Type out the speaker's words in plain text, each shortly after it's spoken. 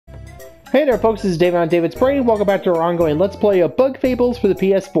Hey there folks, this is David on David's Brain. Welcome back to our ongoing Let's Play of Bug Fables for the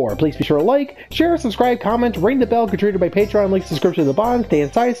PS4. Please be sure to like, share, subscribe, comment, ring the bell, contribute to my Patreon, links in the description of the bond. Stay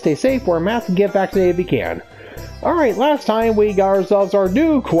inside, stay safe, wear a mask, and get vaccinated if you can. Alright, last time we got ourselves our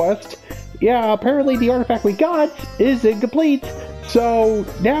new quest. Yeah, apparently the artifact we got is incomplete. So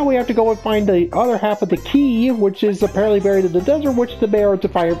now we have to go and find the other half of the key, which is apparently buried in the desert, which the Mayor of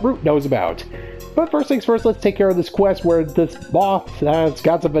Defiant Root knows about. But first things first, let's take care of this quest where this moth has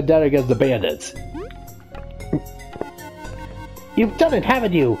got some vendetta against the bandits. You've done it,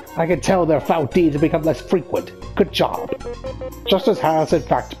 haven't you? I can tell their foul deeds have become less frequent. Good job. Justice has, in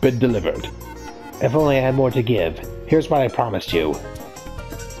fact, been delivered. If only I had more to give. Here's what I promised you.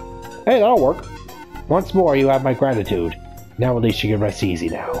 Hey, that'll work. Once more, you have my gratitude. Now at least you can rest easy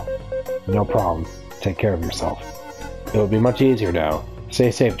now. No problem. Take care of yourself. It will be much easier now.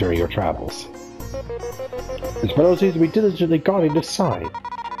 Stay safe during your travels. This fellow seems to be diligently guarding this side.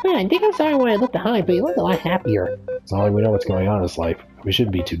 Yeah, I think I'm sorry when I looked behind, but you look a lot happier. It's not like we know what's going on in his life. We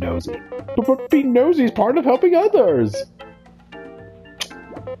shouldn't be too nosy. But being nosy is part of helping others!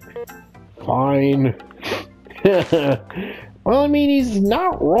 Fine. Well, I mean, he's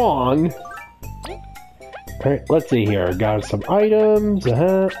not wrong. Alright, let's see here. Got some items.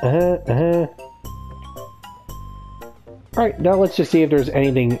 Alright, now let's just see if there's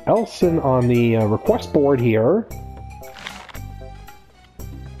anything else on the request board here.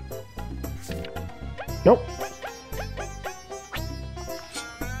 Nope.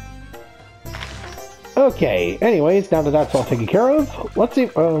 Okay, anyways, now that that's all taken care of, let's see,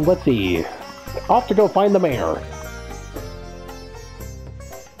 off to go find the mayor.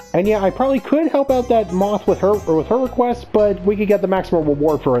 And yeah, I probably could help out that moth with her request, but we could get the maximum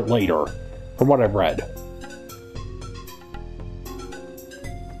reward for it later, from what I've read.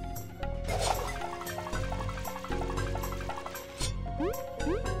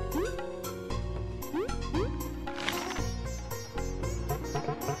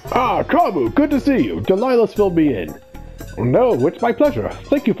 Ah, Kabu, good to see you. Delilah's filled me in. No, it's my pleasure.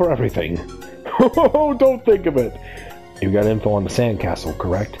 Thank you for everything. Oh, don't think of it. You got info on the sandcastle,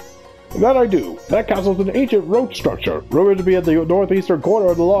 correct? That I do. That castle's an ancient roach structure, rumored to be at the northeastern corner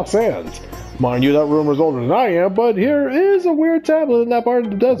of the Lost Sands. Mind you, that rumor's older than I am, but here is a weird tablet in that part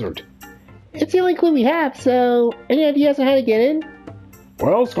of the desert. It's the only clue we have, so any ideas on how to get in?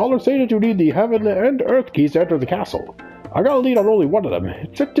 Well, scholars say that you need the heaven and earth keys to enter the castle. I got a lead on only one of them.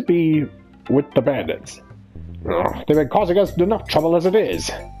 It's said to be with the bandits. They've been causing us enough trouble as it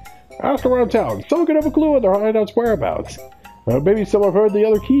is. Ask around town. Someone could have a clue on their hideout's whereabouts. Maybe someone heard the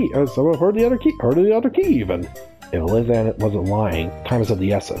other key. Heard of the other key even. If Lizanne wasn't lying, time is of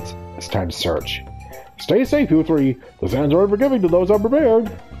the essence. It's time to search. Stay safe, you three. The sands are unforgiving to those unprepared.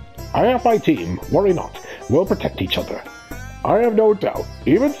 I have my team. Worry not. We'll protect each other. I have no doubt.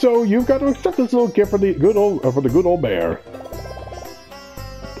 Even so, you've got to accept this little gift for the good old bear.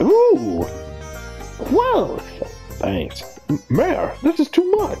 Ooh! Whoa! Thanks. Mayor, this is too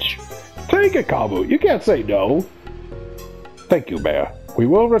much. Take it, Kabu. You can't say no. Thank you, Mayor. We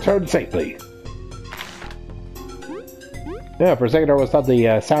will return safely. Yeah, for a second I almost thought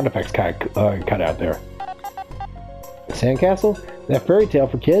the sound effects cut out there. The sandcastle? That fairy tale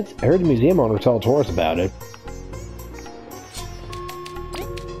for kids? I heard the museum owner tell tourists about it.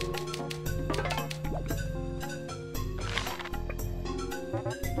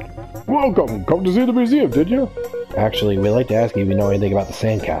 Welcome! Come to see the museum, did you? Actually, we'd like to ask you if you know anything about the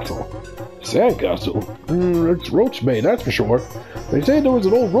sandcastle. Sandcastle? It's roach made, that's for sure. They say there was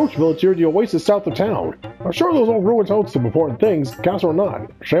an old roach village here in the oasis south of town. I'm sure those old ruins hold some important things, castle or not.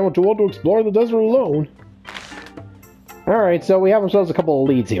 Shame we're too old to explore the desert alone. Alright, so we have ourselves a couple of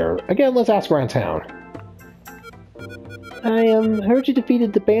leads here. Again, let's ask around town. I heard you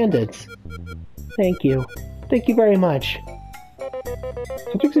defeated the bandits. Thank you. Thank you very much.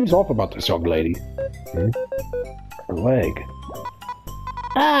 Something seems off about this young lady. Her leg.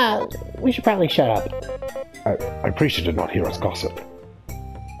 We should probably shut up. I pray she did not hear us gossip.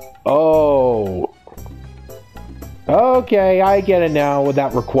 Oh. Okay, I get it now with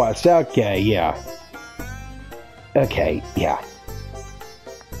that request. Okay, yeah. Okay, yeah.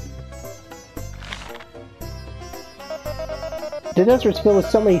 The desert's filled with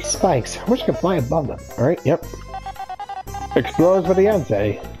so many spikes. I wish I could fly above them. Alright, yep. Explorers for the end,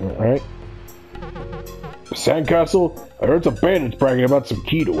 eh? Alright. Sandcastle? I heard some bandits bragging about some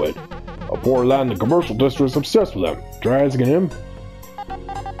key to it. A poor lad in the commercial district is obsessed with them. Try asking him.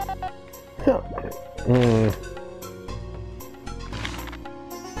 Huh.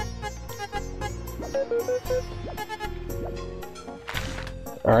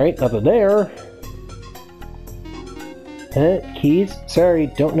 Alright, nothing there. Keys? Sorry,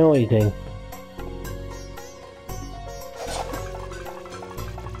 don't know anything.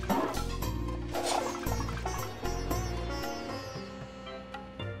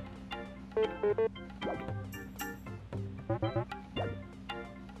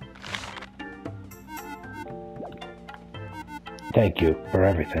 Thank you for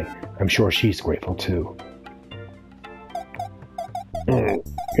everything. I'm sure she's grateful too. You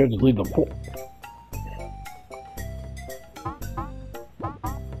have to leave the pool.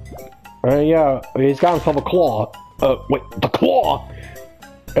 Yeah, he's got himself a claw. Wait, the claw?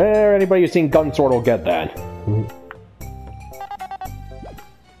 Anybody who's seen Gun Sword will get that.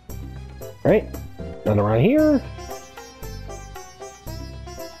 Right, and around here.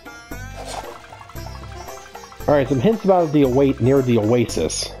 Alright, some hints about the near the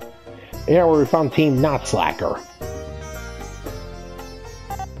Oasis. Yeah, where we found Team Not Slacker.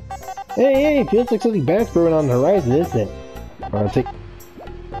 Hey, feels like something bad's brewing on the horizon, isn't it?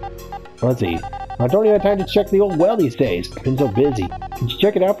 Let's see. I don't even have time to check the old well these days. Been so busy. Could you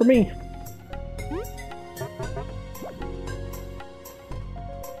check it out for me?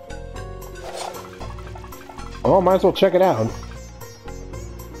 Oh, might as well check it out.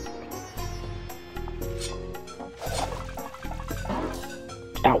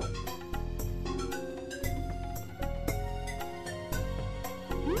 Ow.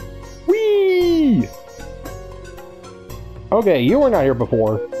 Whee! Okay, you were not here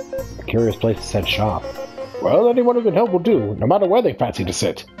before. A curious place to set shop. Well, anyone who can help will do, no matter where they fancy to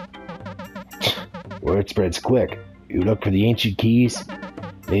sit. Word spreads quick. You look for the ancient keys?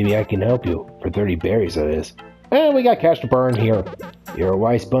 Maybe I can help you. For 30 berries, that is. And we got cash to burn here. You're a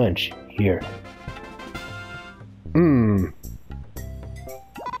wise bunch. Here.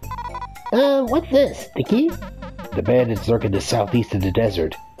 What's this? The key? The bandits lurk in the southeast of the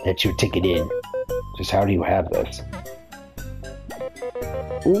desert. That's your ticket in. Just how do you have this?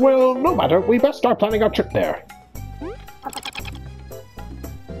 Well, no matter. We best start planning our trip there.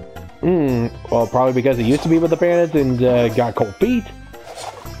 Well, probably because it used to be with the bandits and got cold feet.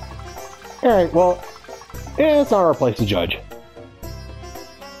 Alright, well, yeah, it's not our place to judge.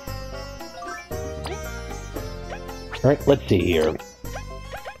 Alright, let's see here.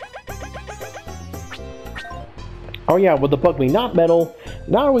 Oh yeah, with the Bug Me Not medal,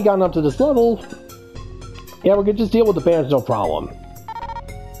 now that we gotten up to this level, yeah, we could just deal with the bandits no problem.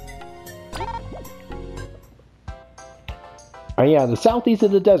 Oh yeah, the southeast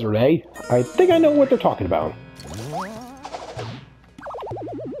of the desert, eh? I think I know what they're talking about.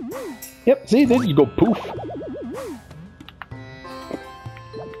 Yep, see, then you go poof.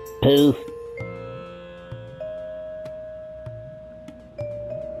 Poof.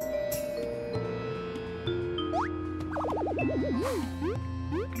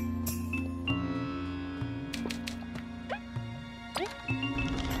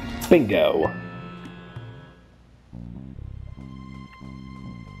 Bingo.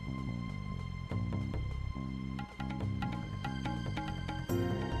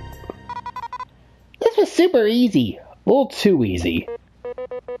 This was super easy. A little too easy.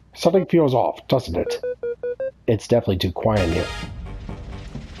 Something feels off, doesn't it? It's definitely too quiet in here.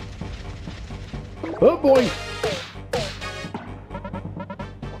 Oh boy!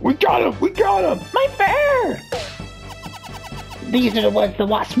 We got him! We got him! My bear! These are the ones the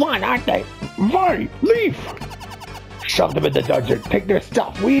wasps want, aren't they? Vi! Leaf! Shove them in the dungeon. Take their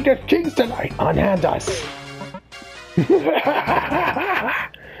stuff. We eat their kings tonight. Unhand us.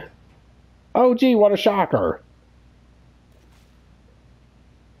 Oh gee, what a shocker.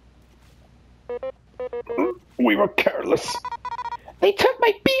 We were careless. They took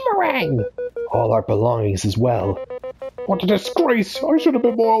my beamerang! All our belongings as well. What a disgrace! I should have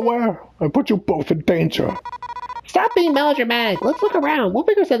been more aware. I put you both in danger. Stop being melodramatic. Let's look around. We'll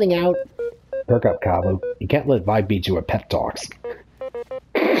figure something out. Perk up, Kabu. You can't let Vi beat you at pep talks.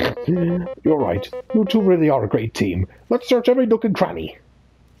 You're right. You two really are a great team. Let's search every nook and cranny.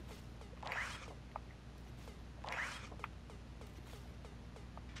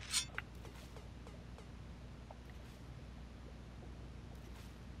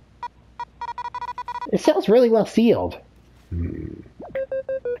 It sounds really well sealed.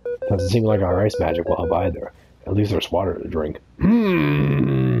 Doesn't seem like our ice magic will help either. At least there's water to drink.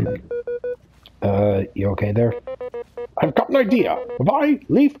 You okay there? I've got an idea. Vi,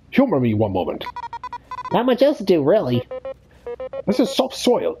 Leaf, humor me one moment. Not much else to do, really. This is soft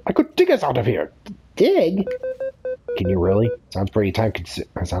soil. I could dig us out of here. Dig? Can you really? Sounds pretty time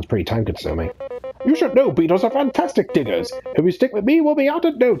consuming. You should know beetles are fantastic diggers. If you stick with me, we'll be out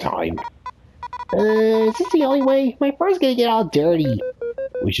in no time. Is this the only way? My fur's gonna get all dirty.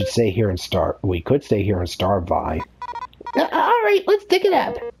 We should stay here and starve. We could stay here and starve, Vi. Alright, let's dig it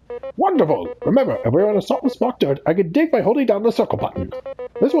up. Wonderful! Remember, if we're on a salt and spot dirt, I can dig by holding down the circle button.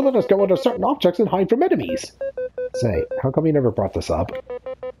 This will let us go under certain objects and hide from enemies. Say, how come you never brought this up?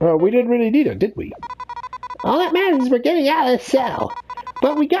 We didn't really need it, did we? All that matters is we're getting out of this cell.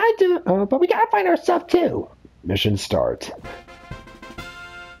 But we gotta find our stuff too. Mission start.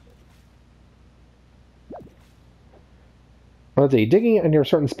 Let's see, digging under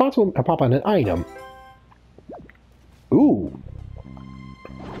certain spots will pop on an item. Ooh.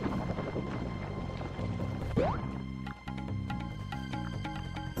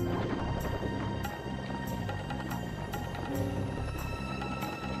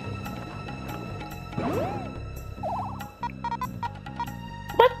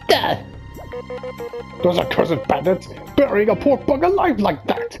 What the? Those accursed bandits burying a poor bug alive like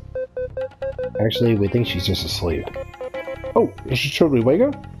that! Actually, we think she's just asleep. Oh, should we wake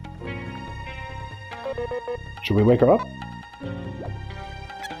her? Should we wake her up?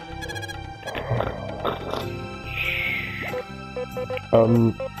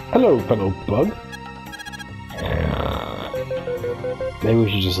 Hello, fellow bug. Maybe we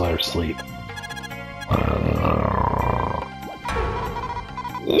should just let her sleep.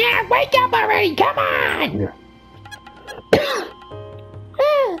 Yeah, wake up already! Come on! Yeah.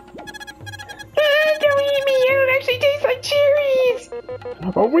 Don't eat me! It actually tastes like cherries!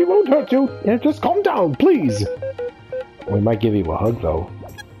 Oh, we won't hurt you. Yeah, just calm down, please. We might give you a hug, though.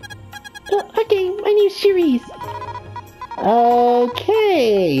 Okay, my name's Cherise.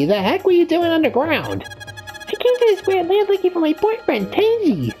 Okay, the heck were you doing underground? I came to this weird land looking for my boyfriend,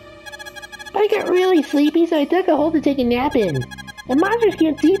 Tangy. I got really sleepy, so I dug a hole to take a nap in. And monsters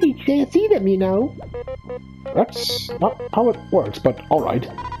can't see them, you know. That's not how it works, but alright.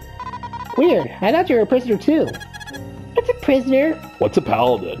 Weird, I thought you were a prisoner too. What's a prisoner? What's a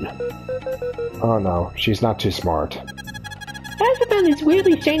paladin? Oh no, she's not too smart. I also found this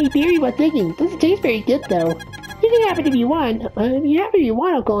weirdly shiny berry while digging. Doesn't taste very good though. You can have it if you want. You have it if you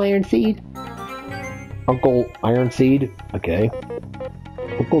want, Uncle Ironseed. Uncle Ironseed? Okay.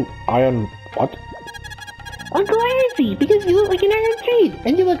 Uncle Iron... what? Uncle Ironseed, because you look like an iron seed,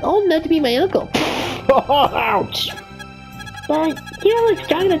 and you look old enough to be my uncle. Ouch! But you don't look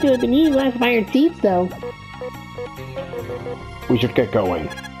strong enough to have been eating lots of iron seeds, though. We should get going.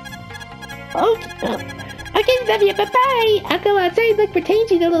 Okay, love you, bye-bye! I'll go outside and look for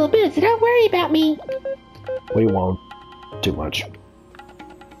Tangy in a little bit, so don't worry about me. We won't. Too much.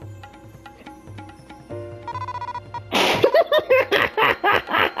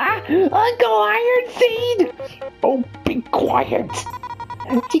 Uncle Ironseed! Oh, be quiet!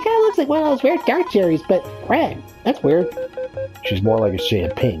 She kinda looks like one of those rare dark cherries, but red. That's weird. She's more like a shade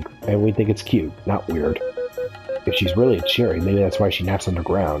of pink, and we think it's cute, not weird. If she's really a cherry, maybe that's why she naps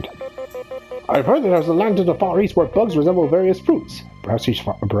underground. I've heard that there's a land to the far east where bugs resemble various fruits. Perhaps she's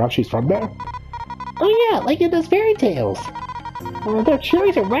from there? Oh yeah, like in those fairy tales. Their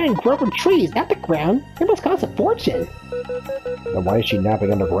cherries are red and grow from trees, not the ground. They must cost a fortune. Then why is she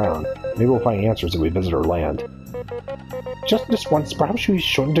napping underground? Maybe we'll find answers if we visit her land. Just this once, perhaps we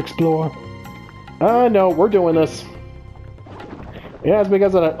shouldn't explore? No, we're doing this. Yeah, it's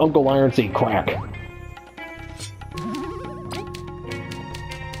because of that Uncle Ironseed crack.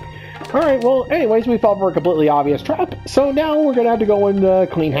 Alright, well, anyways, we fell for a completely obvious trap, so now we're gonna have to go and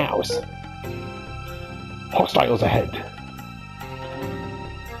clean house. Hostiles ahead.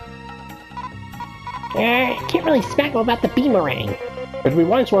 Can't really smack them about the beamerang. It'd be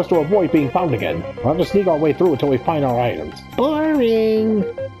wise for us to avoid being found again. We'll have to sneak our way through until we find our items. Boring.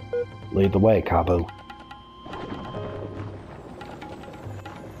 Lead the way, Kabu.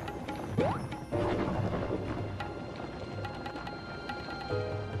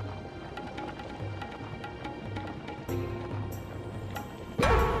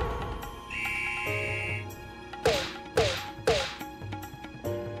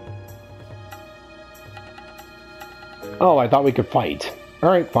 Oh, I thought we could fight.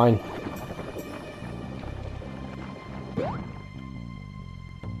 Alright, fine.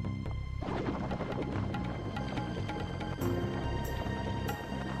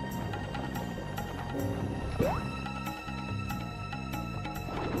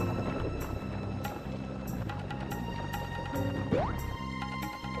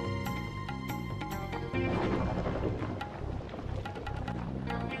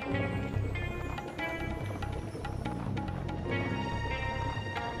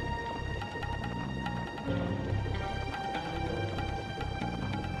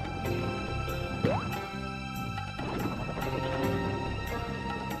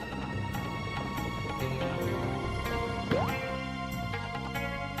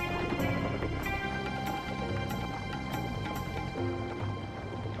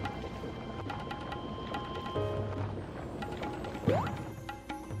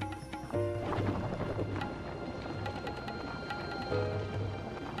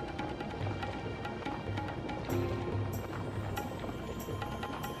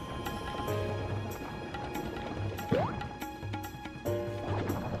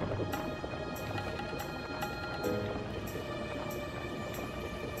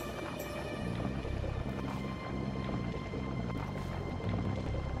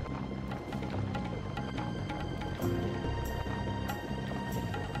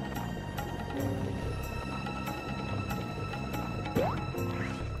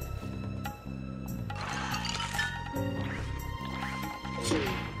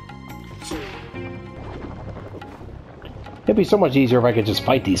 It'd be so much easier if I could just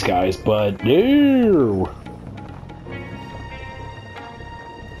fight these guys, but no.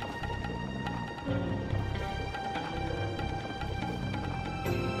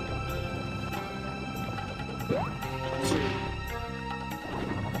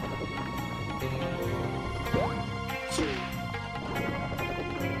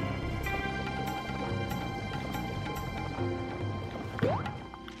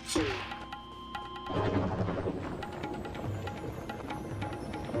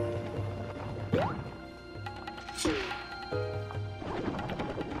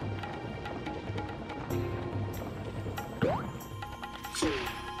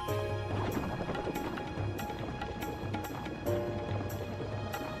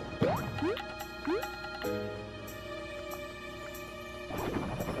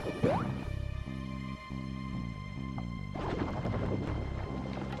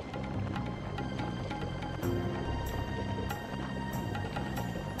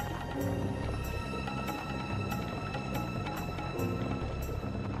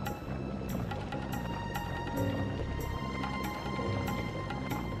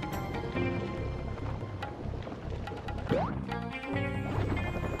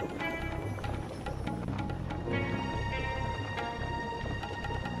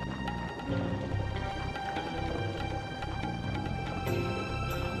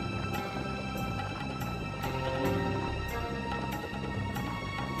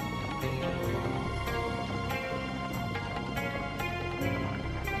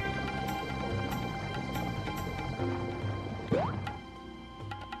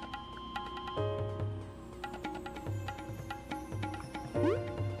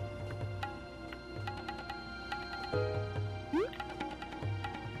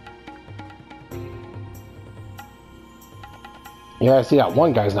 Yeah, I see that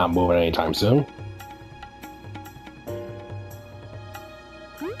one guy's not moving anytime soon.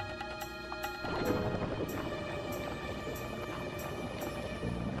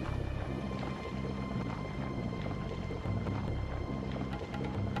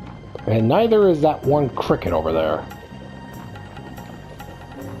 And neither is that one cricket over there.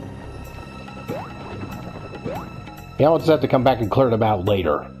 Yeah, I'll just have to come back and clear them out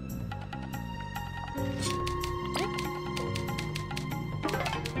later.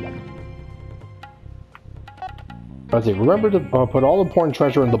 Let's see, remember to put all important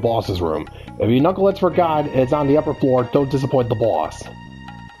treasure in the boss's room. If your knuckleheads forgot, it's on the upper floor. Don't disappoint the boss.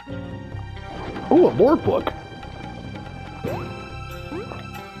 Ooh, a board book.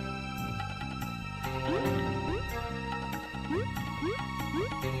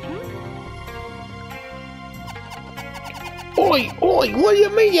 Oi, oi, what do you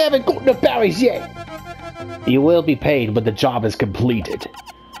mean you haven't got the berries yet? You will be paid when the job is completed.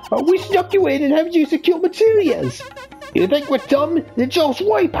 We snuck you in and have you secure materials. You think we're dumb? The job's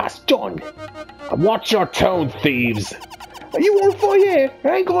way past done. Watch your tone, thieves. You on fire?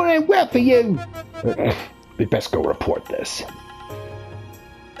 I ain't going to end well for you. We best go report this.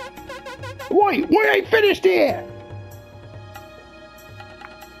 Wait, we ain't finished here.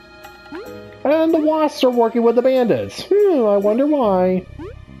 And the wasps are working with the bandits. I wonder why.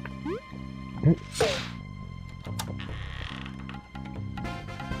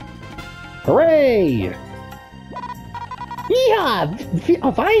 Hooray!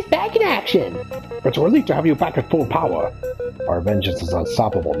 Yeehaw! Vi's back in action! It's a relief to have you back at full power. Our vengeance is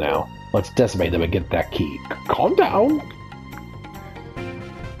unstoppable now. Let's decimate them and get that key. Calm down!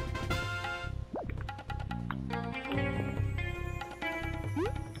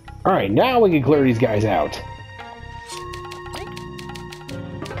 Alright, now we can clear these guys out.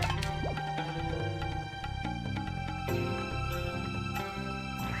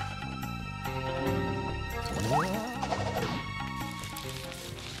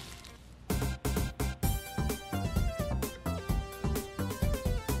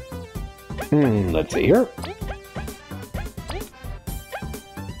 Let's see here.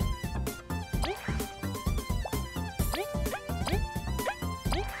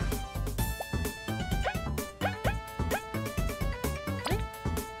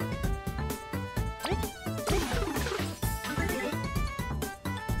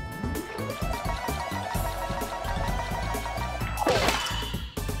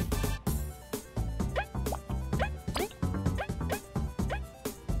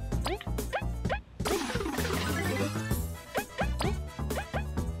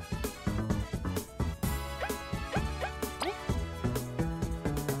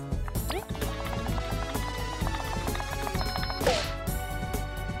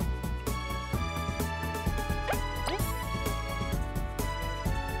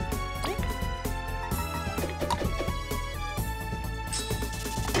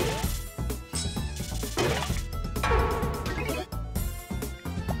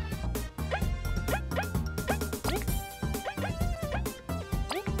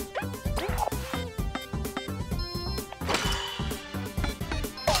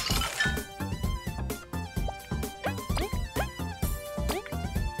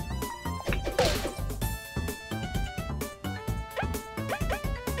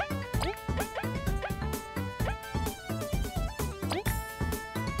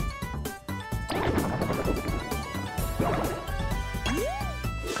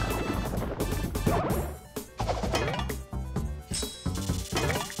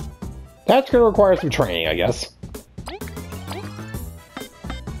 That's gonna require some training, I guess.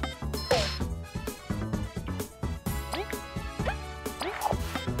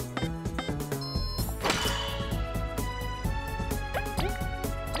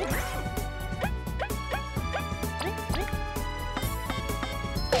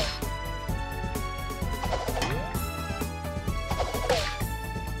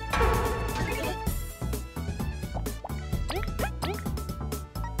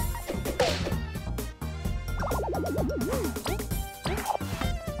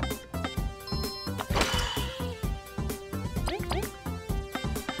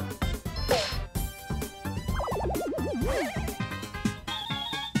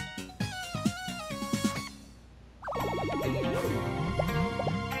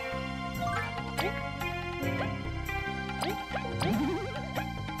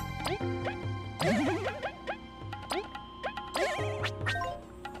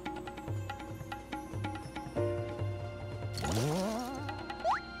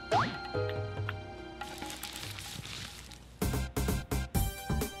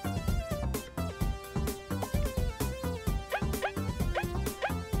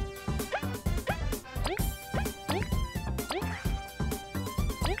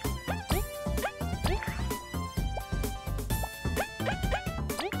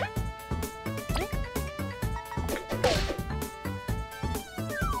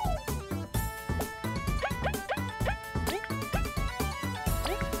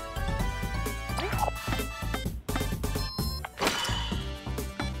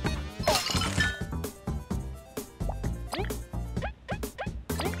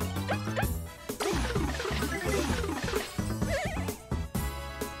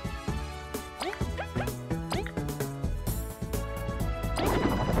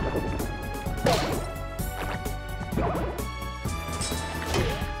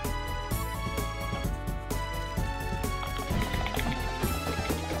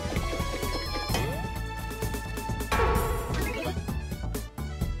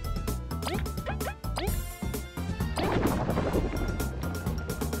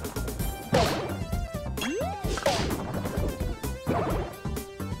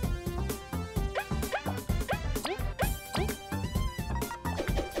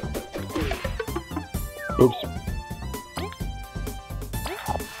 Oops.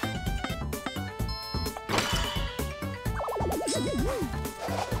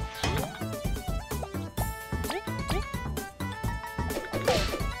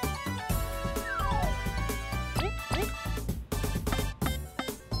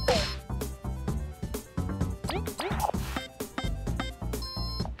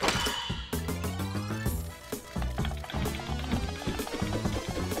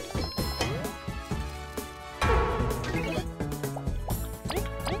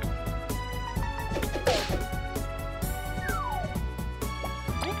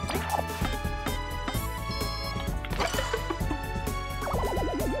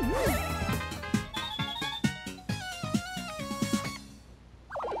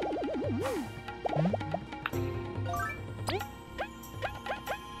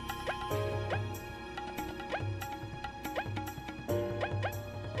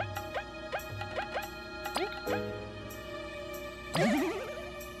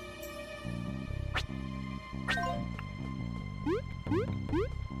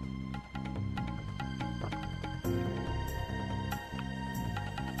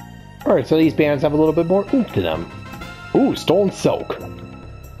 Alright, so these bands have a little bit more oomph to them. Ooh, stolen silk.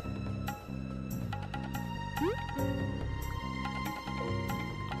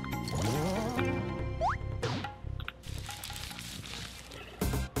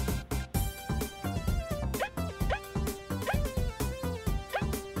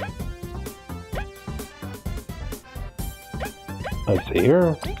 Let's see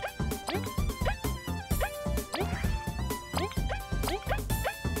here.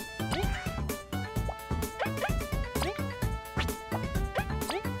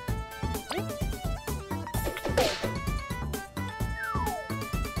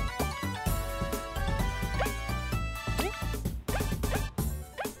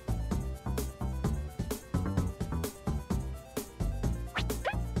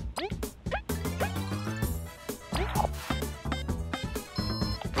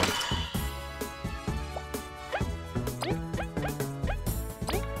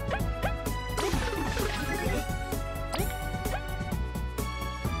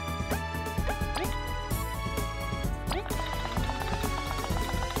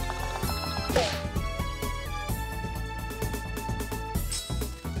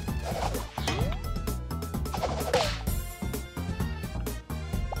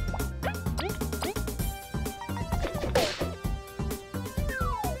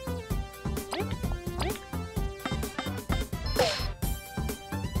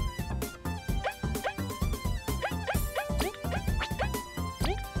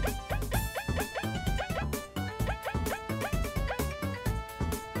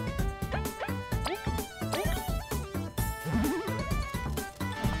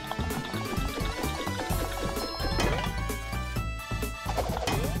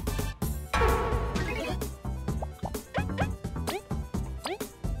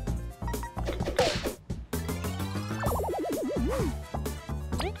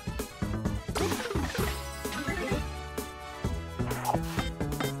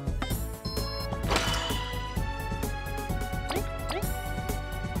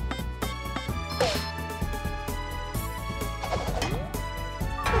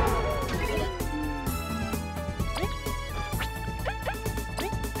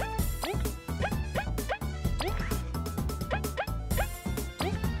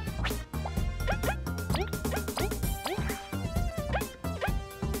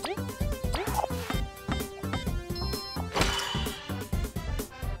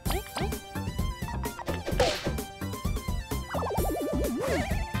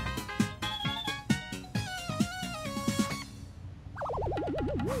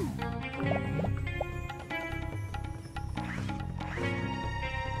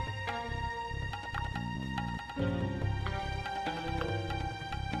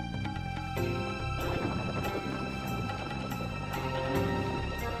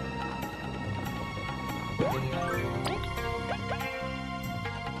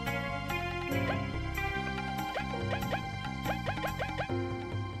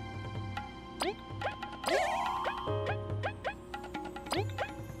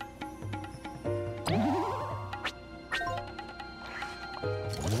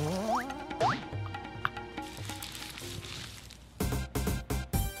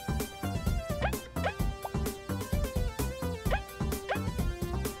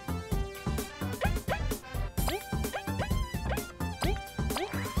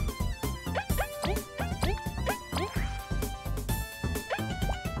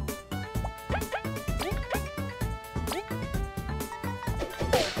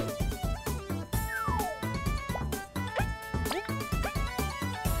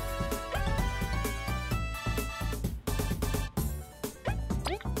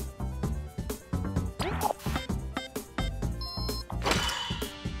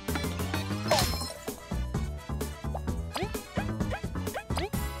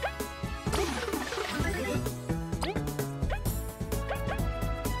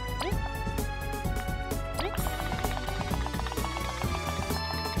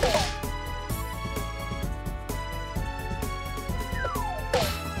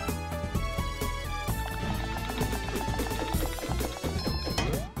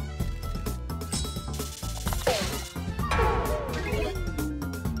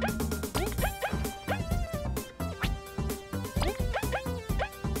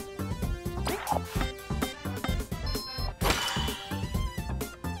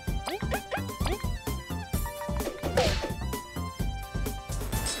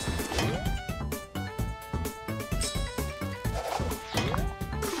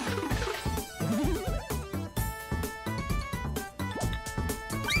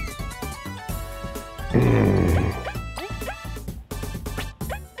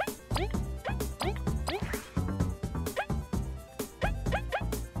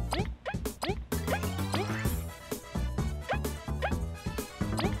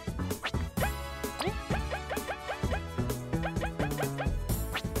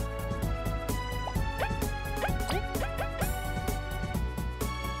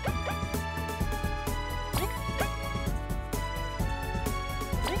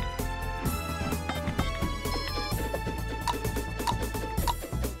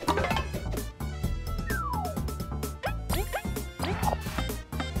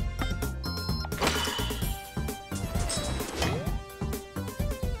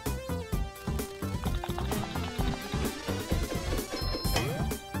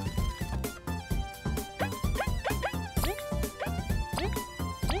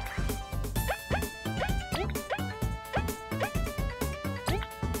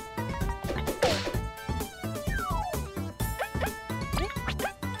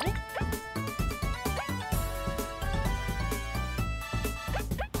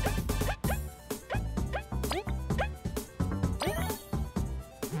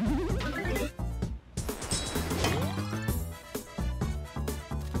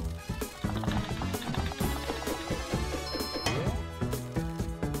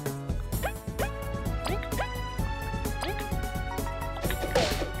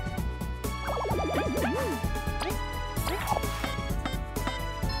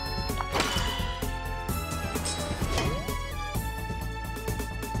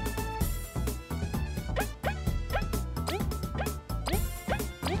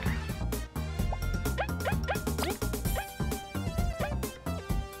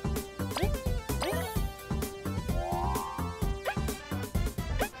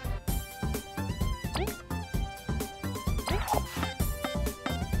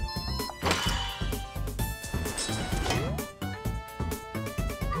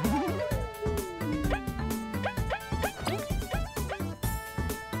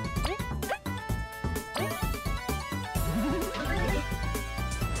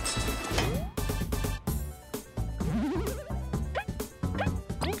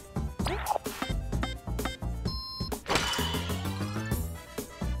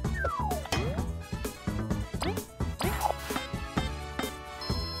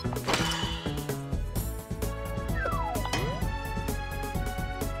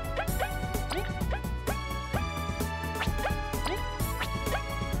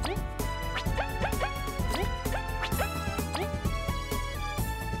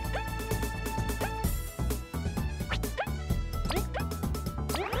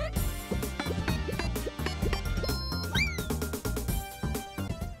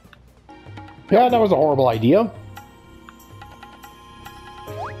 Yeah, that was a horrible idea.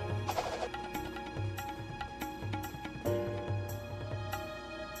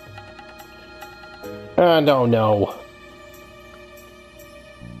 And oh no.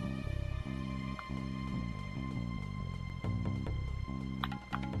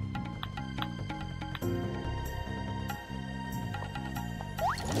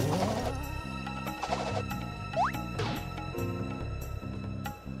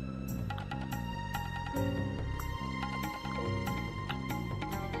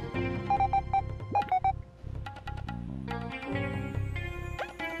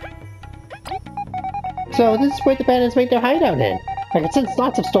 So this is where the bandits make their hideout in. I can sense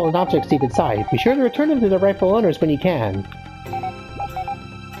lots of stolen objects deep inside. Be sure to return them to their rightful owners when you can.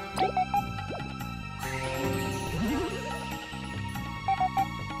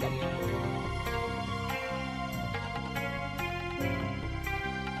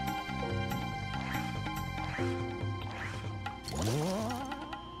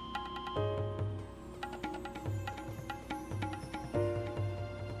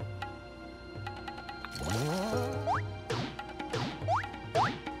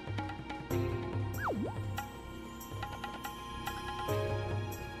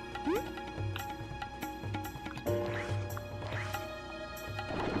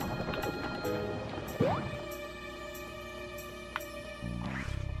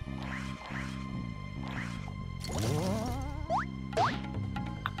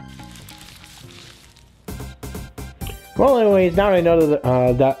 Well, anyways, now that I know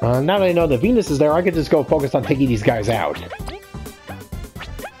now that I know that Venus is there, I can just go focus on taking these guys out.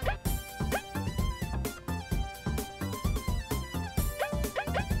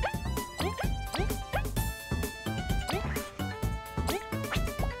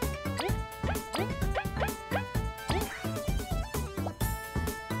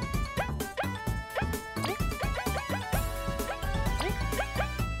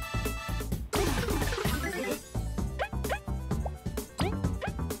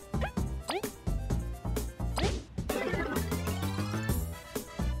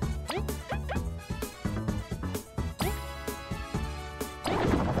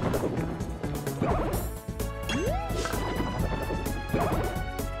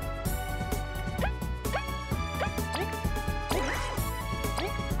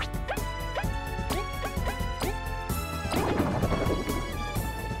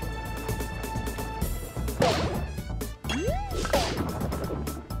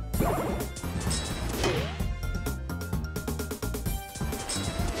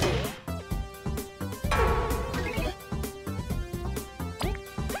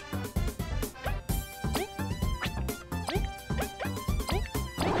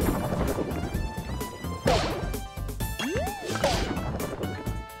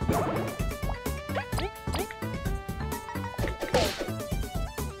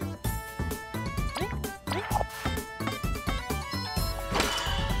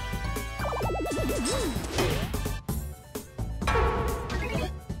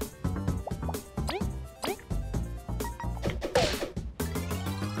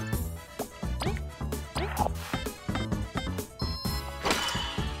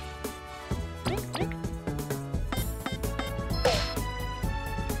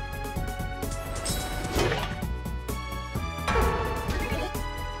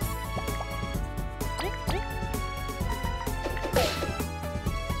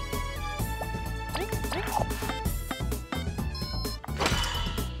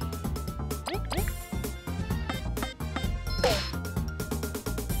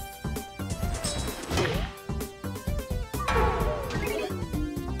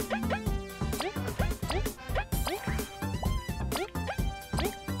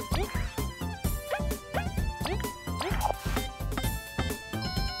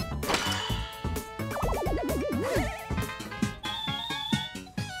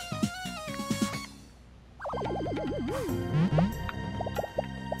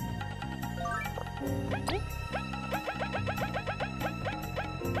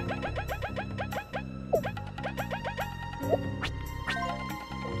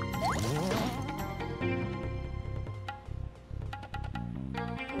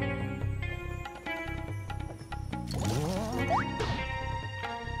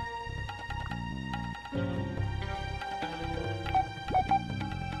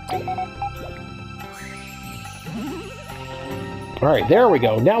 All right, there we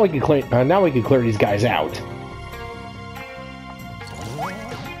go. Now we can clear. Now we can clear these guys out.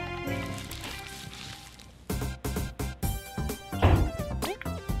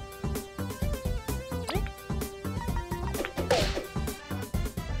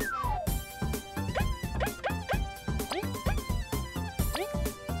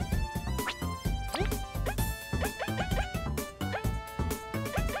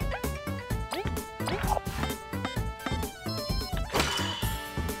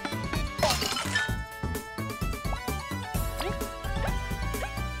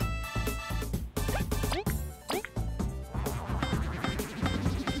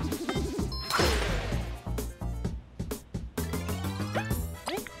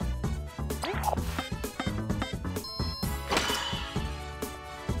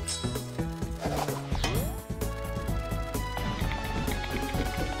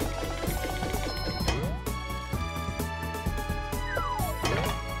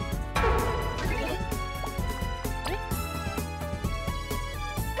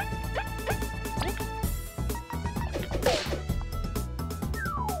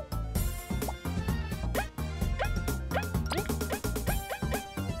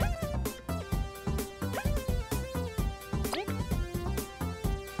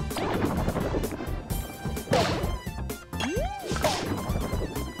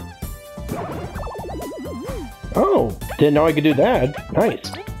 Didn't know I could do that.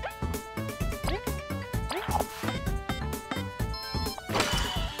 Nice.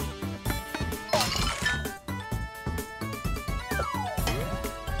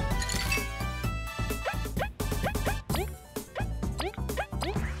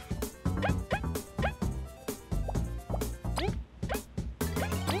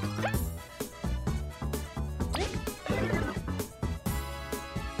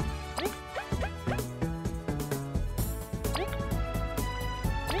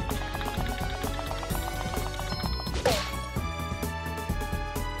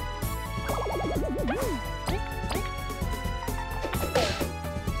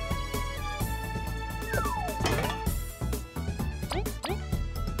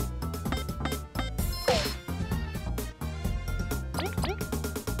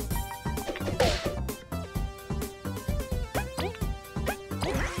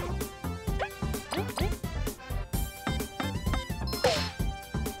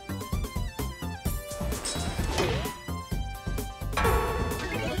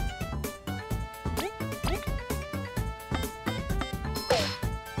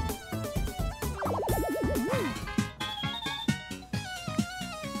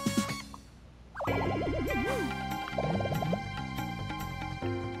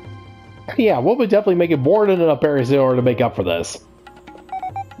 Yeah, we'll be definitely making more than enough berries in order to make up for this.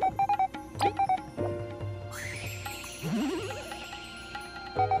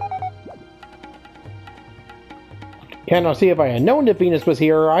 Yeah, now see, if I had known that Venus was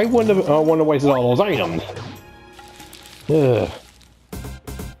here, I wouldn't have wasted all those items. Ugh.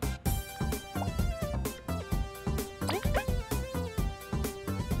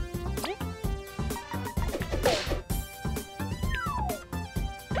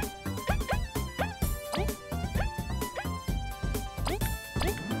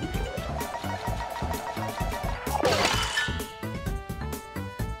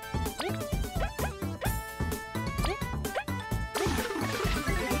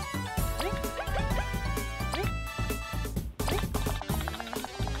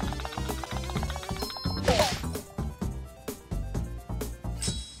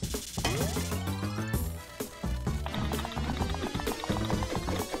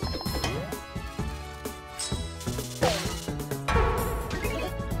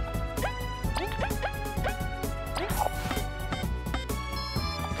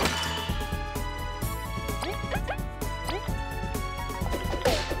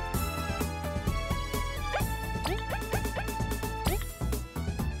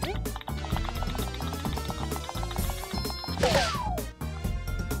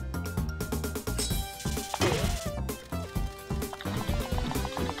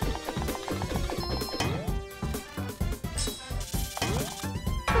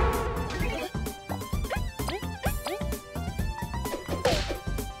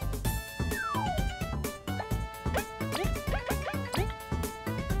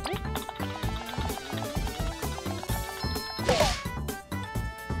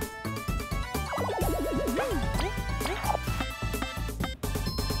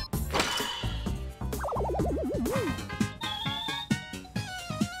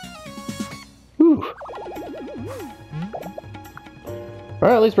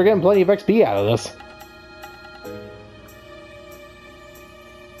 Well, at least we're getting plenty of XP out of this.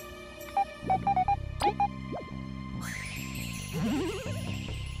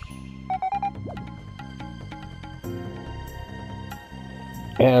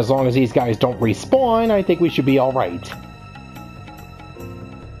 And as long as these guys don't respawn, I think we should be alright.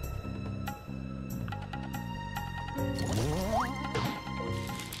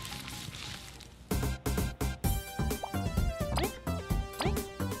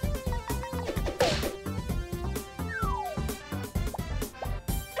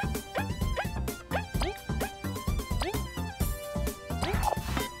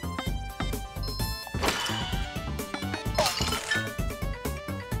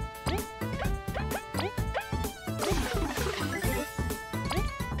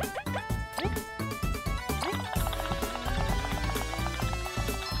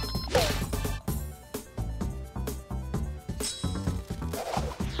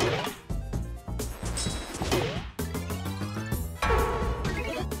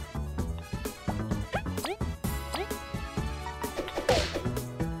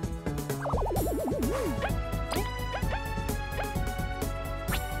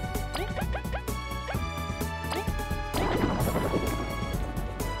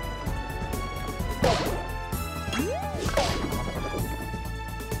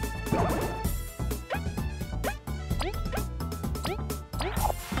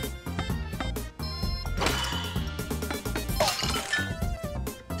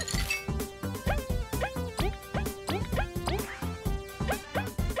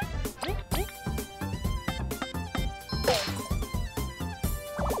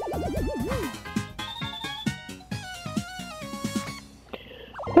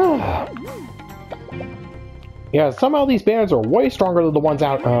 Yeah, somehow these bandits are way stronger than the ones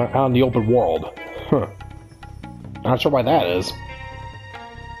out in the open world. Huh. Not sure why that is.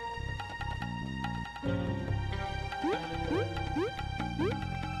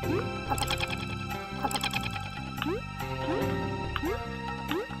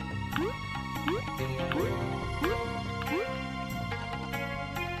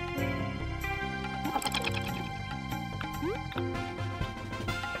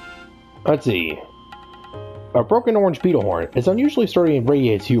 Let's see. A broken orange beetle horn is unusually sturdy and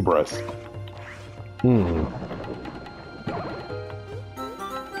radiates hubris.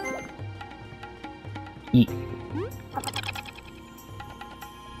 Eat.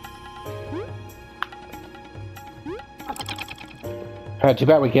 Too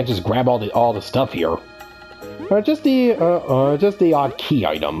bad we can't just grab all the stuff here. Just the odd key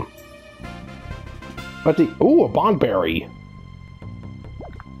item. Let's see. Ooh, a bondberry.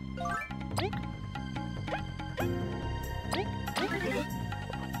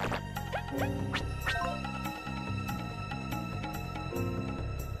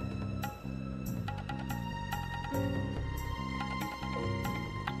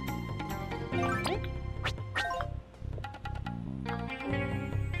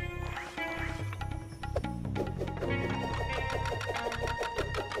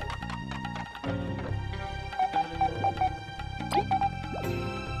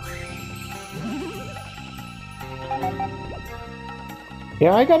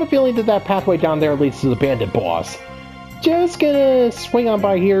 Yeah, I got a feeling that pathway down there leads to the bandit boss. Just gonna swing on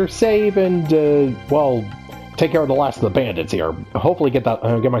by here, save, and, well, take care of the last of the bandits here. Hopefully get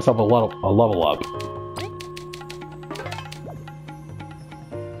myself a level up.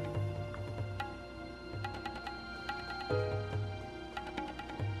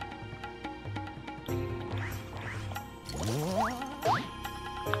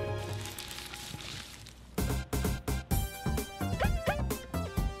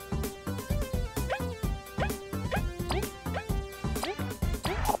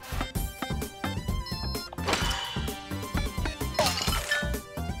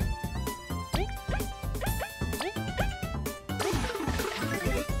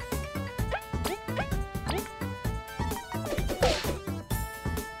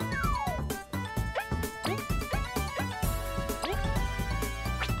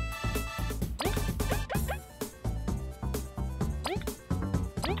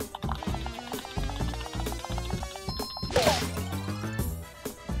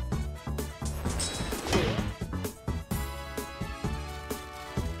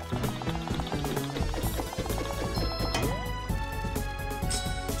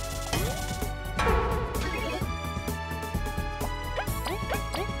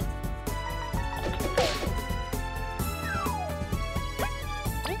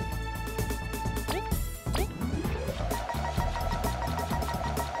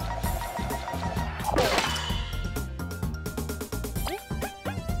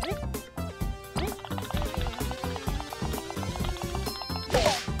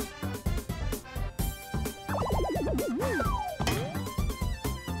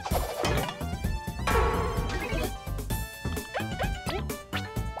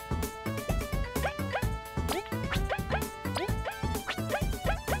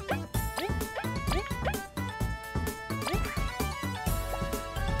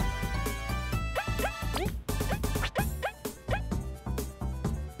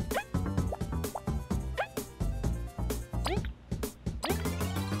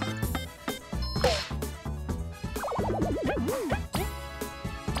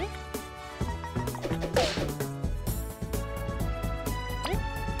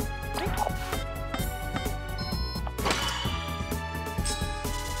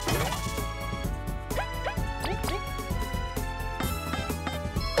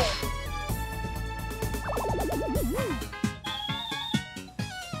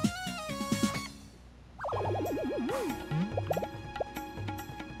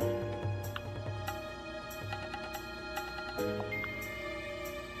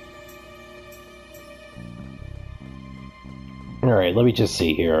 Alright, let me just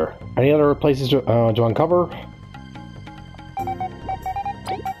see here. Any other places to uncover?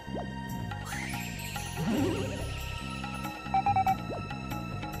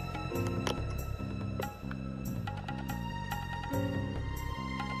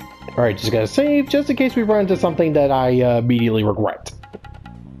 Alright, just gotta save, just in case we run into something that I immediately regret.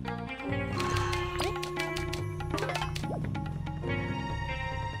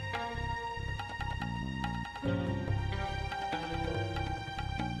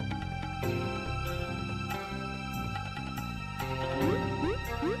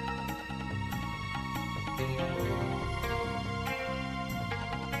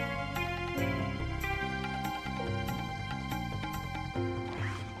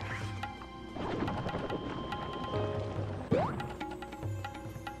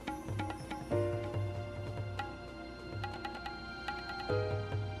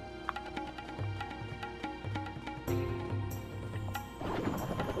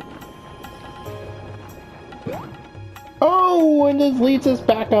 Oh, and this leads us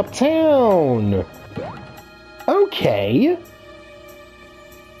back uptown. Okay.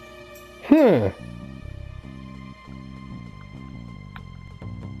 Hey,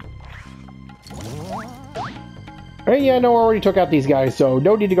 yeah, no, I already took out these guys, so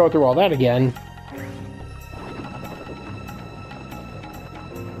no need to go through all that again.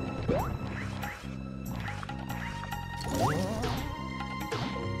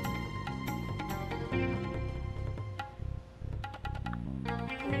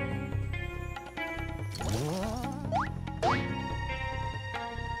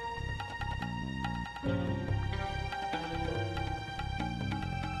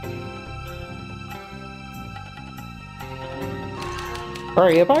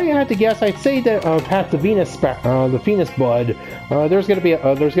 Alright, if I had to guess, I'd say that past the Venus Bud, there's gonna be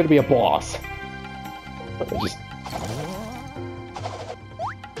a boss. Just...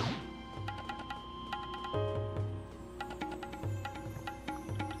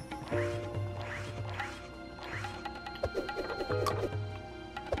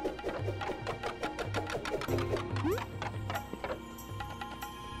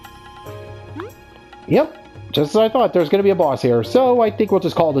 Yep. Just as I thought, there's going to be a boss here, so I think we'll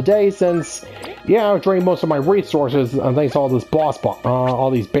just call it a day since, yeah, I've drained most of my resources thanks to all this thanks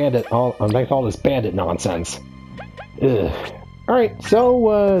to all this bandit nonsense. Ugh. Alright,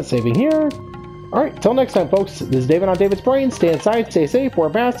 so, saving here. Alright, till next time, folks. This is David on David's Brain. Stay inside, stay safe, wear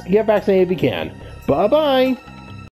a mask, get vaccinated if you can. Bye-bye!